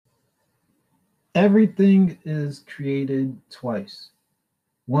Everything is created twice.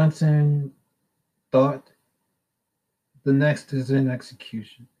 Once in thought, the next is in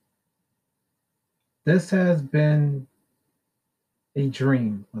execution. This has been a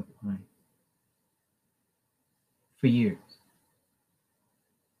dream of mine for years.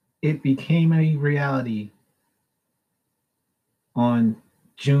 It became a reality on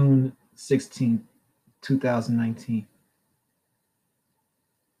June 16th, 2019.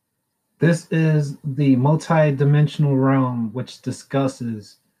 This is the multi-dimensional realm which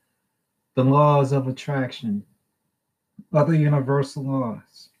discusses the laws of attraction, other universal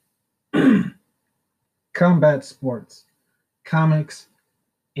laws, combat sports, comics,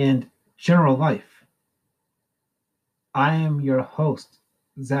 and general life. I am your host,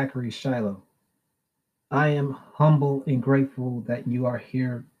 Zachary Shiloh. I am humble and grateful that you are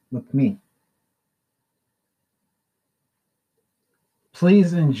here with me.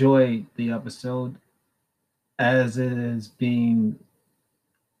 Please enjoy the episode as it is being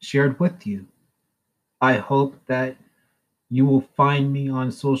shared with you. I hope that you will find me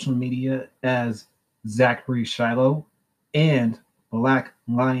on social media as Zachary Shiloh and Black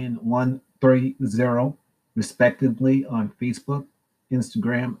Lion 130, respectively, on Facebook,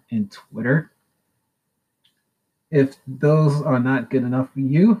 Instagram, and Twitter. If those are not good enough for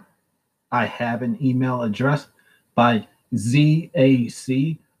you, I have an email address by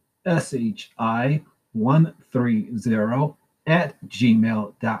ZACSHI130 at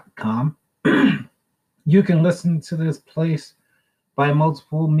gmail.com. You can listen to this place by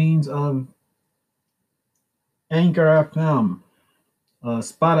multiple means of Anchor FM,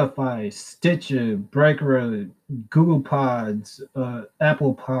 Spotify, Stitcher, Breaker, Google Pods,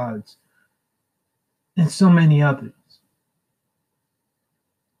 Apple Pods, and so many others.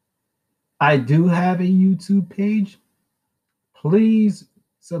 I do have a YouTube page. Please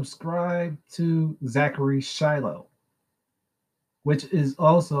subscribe to Zachary Shiloh, which is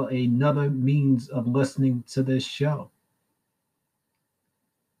also another means of listening to this show.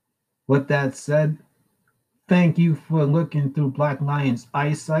 With that said, thank you for looking through Black Lion's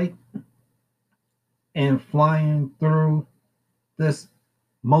eyesight and flying through this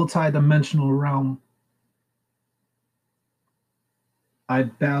multi-dimensional realm. I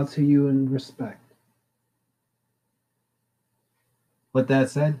bow to you in respect. With that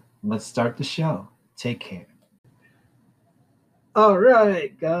said, let's start the show. Take care. All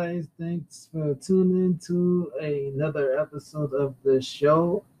right, guys, thanks for tuning in to another episode of the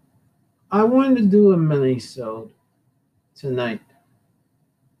show. I wanted to do a mini-sode tonight.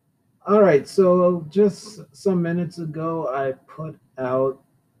 All right, so just some minutes ago, I put out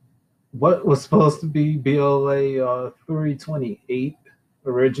what was supposed to be BLA 328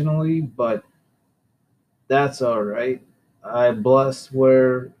 originally, but that's all right. I bless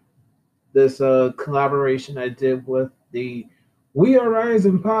where this collaboration I did with the We Are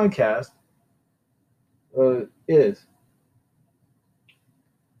Rising podcast is.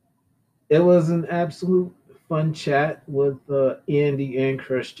 It was an absolute fun chat with Andy and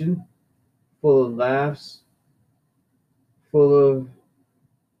Christian, full of laughs, full of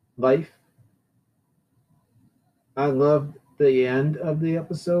life. I loved the end of the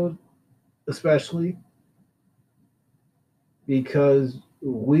episode, especially because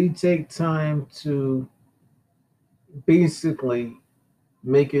we take time to basically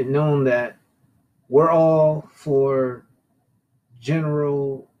make it known that we're all for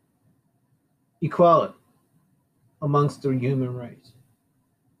general equality amongst the human race.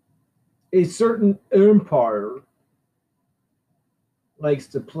 A certain empire likes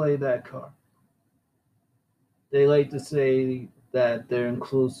to play that card. They like to say that they're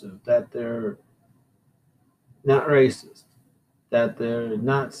inclusive, that they're not racist, that they're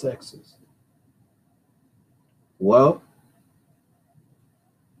not sexist. Well,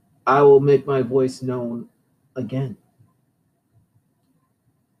 I will make my voice known again.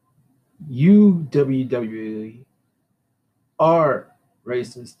 You, WWE, are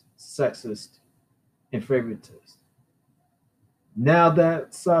racist, sexist, and favoritist. Now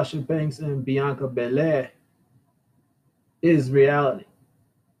that Sasha Banks and Bianca Belair is reality,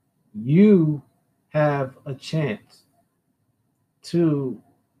 you have a chance to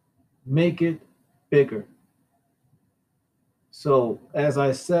make it bigger. So, as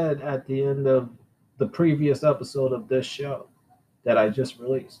I said at the end of the previous episode of this show that I just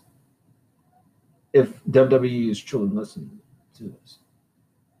released, if WWE is truly listening to this,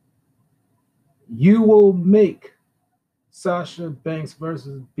 you will make Sasha Banks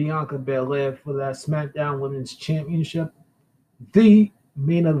versus Bianca Belair for that SmackDown Women's Championship the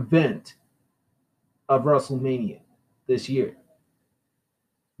main event of WrestleMania this year.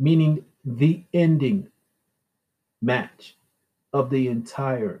 Meaning the ending match of the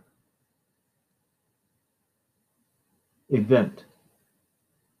entire event.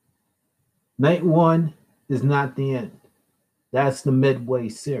 Night one is not the end. That's the midway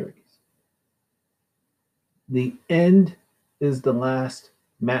series. The end is the last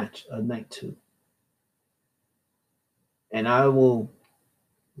match of night two. And I will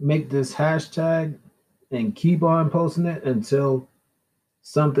make this hashtag and keep on posting it until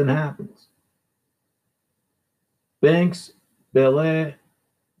something happens. Banks, Belair,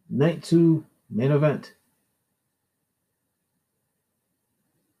 night two, main event.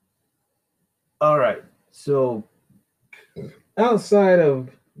 All right. So outside of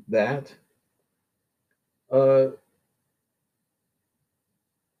that, uh,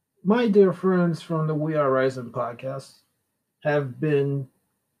 my dear friends from the We Are Rising podcast have been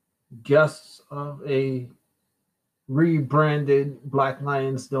guests of a rebranded Black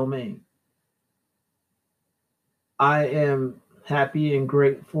Lions domain. I am happy and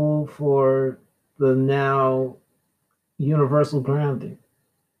grateful for the now universal grounding.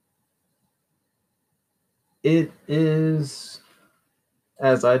 It is,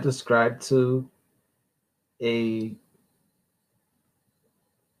 as I described to a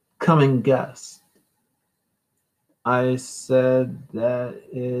coming guest, I said that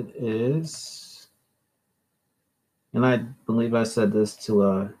it is, and I believe I said this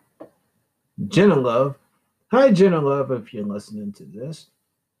to Jenna Love. Hi, Jenna Love, if you're listening to this.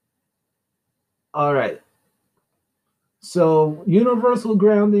 All right. So, universal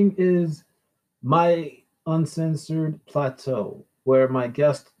grounding is my uncensored plateau where my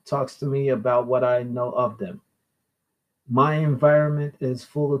guest talks to me about what I know of them. My environment is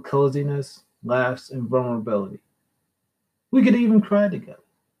full of coziness, laughs, and vulnerability. We could even cry together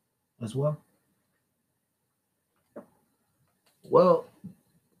as well. Well,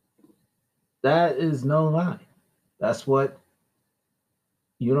 that is no lie. That's what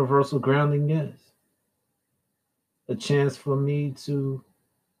universal grounding is, a chance for me to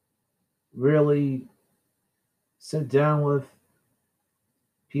really sit down with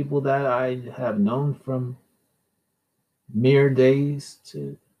people that I have known from mere days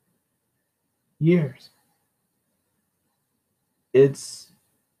to years. It's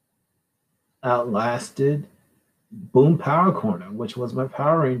outlasted Boom Power Corner, which was my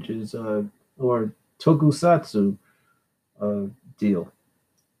Power Rangers or Tokusatsu uh, deal.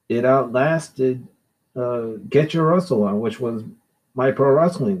 It outlasted Get Your Russell On, which was my pro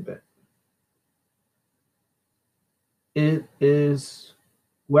wrestling bit. It is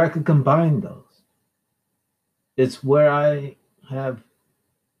where I could combine those. It's where I have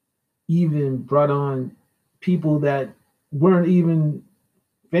even brought on people that weren't even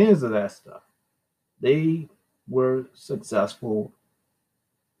fans of that stuff. They were successful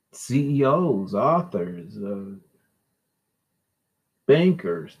CEOs, authors,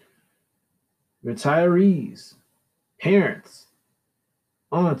 bankers, retirees, parents,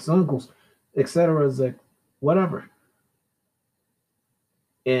 aunts, uncles, etc. Like whatever.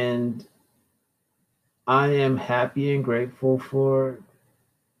 And I am happy and grateful for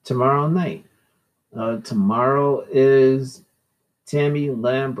tomorrow night. Tomorrow is Tammy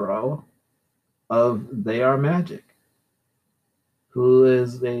Lambro of They Are Magic, who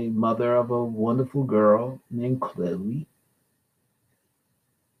is a mother of a wonderful girl named Chloe.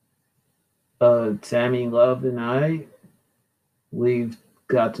 Tammy Love and I, we've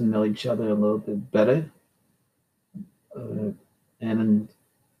got to know each other a little bit better. And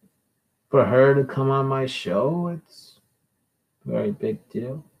for her to come on my show, it's a very big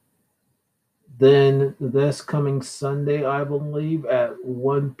deal. Then this coming Sunday, I believe, at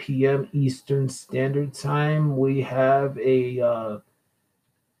 1 p.m. Eastern Standard Time, we have a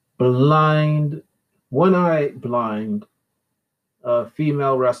blind, one-eyed blind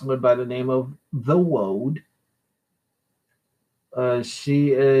female wrestler by the name of The Woad.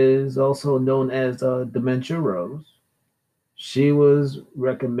 She is also known as Dementia Rose. She was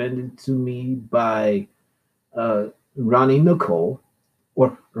recommended to me by Ronnie Nicole,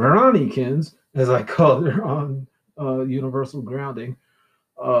 or Ronniekins, as I called her on Universal Grounding.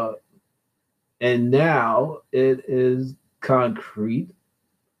 And now it is concrete,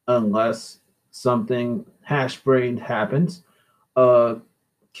 unless something hash-brained happens.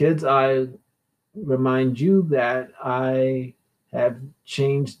 Kids, I remind you that I have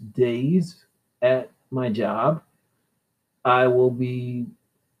changed days at my job. I will be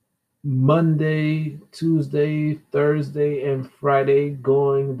Monday, Tuesday, Thursday, and Friday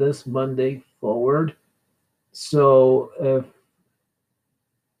going this Monday forward. So if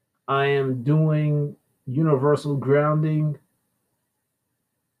I am doing universal grounding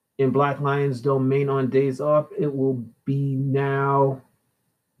in Black Lions domain on days off, it will be now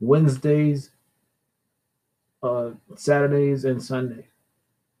Wednesdays, Saturdays, and Sundays.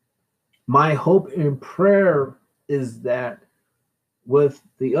 My hope and prayer is that with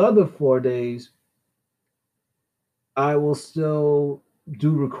the other 4 days, I will still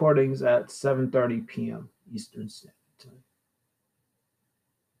do recordings at 7:30 p.m. Eastern Standard Time.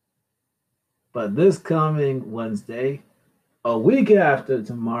 But this coming Wednesday, a week after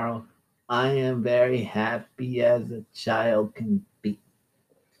tomorrow, I am very happy as a child can be.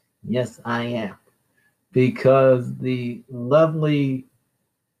 Yes, I am. Because the lovely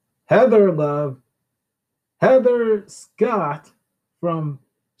Heather Scott from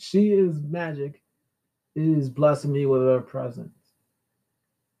She Is Magic is blessing me with her presence.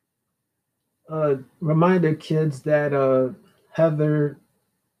 Reminder, kids, that Heather,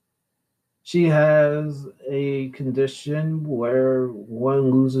 she has a condition where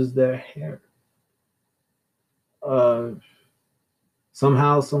one loses their hair.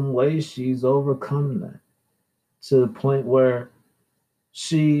 Somehow, some way, she's overcome that to the point where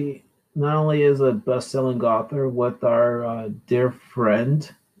she not only is a best-selling author with our dear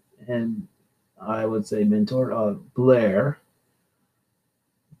friend and I would say mentor, Blair,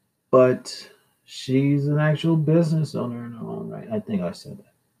 but she's an actual business owner in her own right. I think I said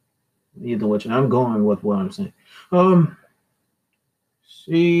that. Either which, I'm going with what I'm saying.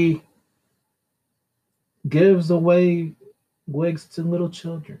 She gives away wigs to little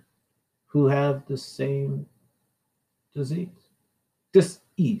children who have the same disease,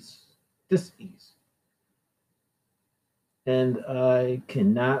 disease. And I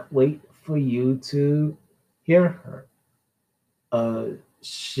cannot wait for you to hear her.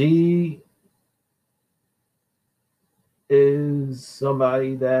 She is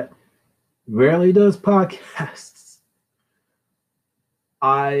somebody that rarely does podcasts.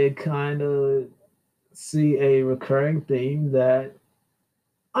 I kind of see a recurring theme that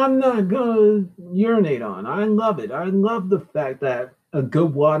I'm not gonna urinate on. I love it. I love the fact that a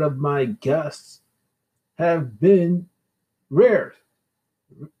good lot of my guests have been rares.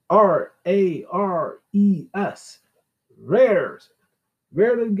 RARES. Rares.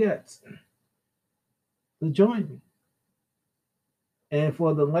 Rare to get to join me. And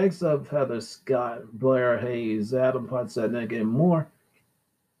for the likes of Heather Scott, Blair Hayes, Adam Podsednik, and more,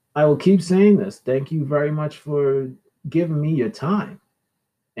 I will keep saying this. Thank you very much for giving me your time.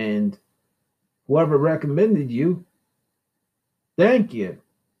 And whoever recommended you, thank you.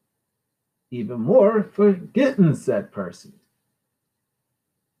 Even more for getting said person.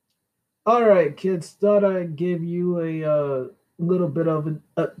 All right, kids, thought I'd give you a little bit of an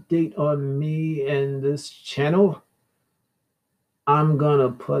update on me and this channel. I'm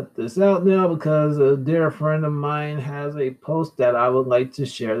gonna put this out now because a dear friend of mine has a post that I would like to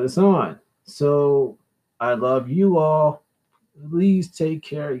share this on. So I love you all. Please take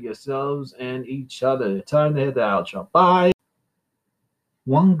care of yourselves and each other. Time to hit the outro. Bye.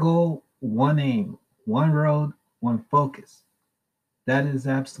 One goal, one aim, one road, one focus. That is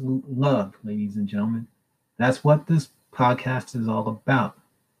absolute love, ladies and gentlemen. That's what this podcast is all about.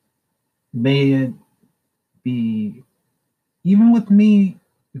 May it be, even with me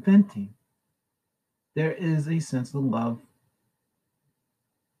venting, there is a sense of love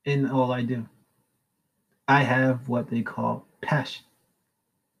in all I do. I have what they call passion.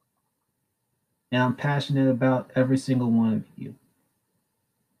 And I'm passionate about every single one of you.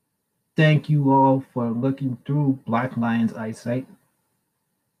 Thank you all for looking through Black Lion's eyesight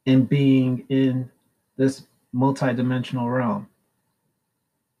and being in this multidimensional realm.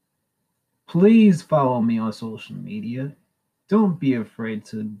 Please follow me on social media. Don't be afraid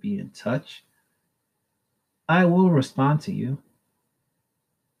to be in touch. I will respond to you.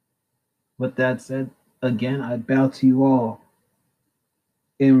 With that said, again, I bow to you all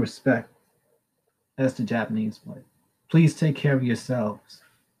in respect as the Japanese way. Please take care of yourselves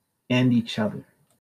and each other.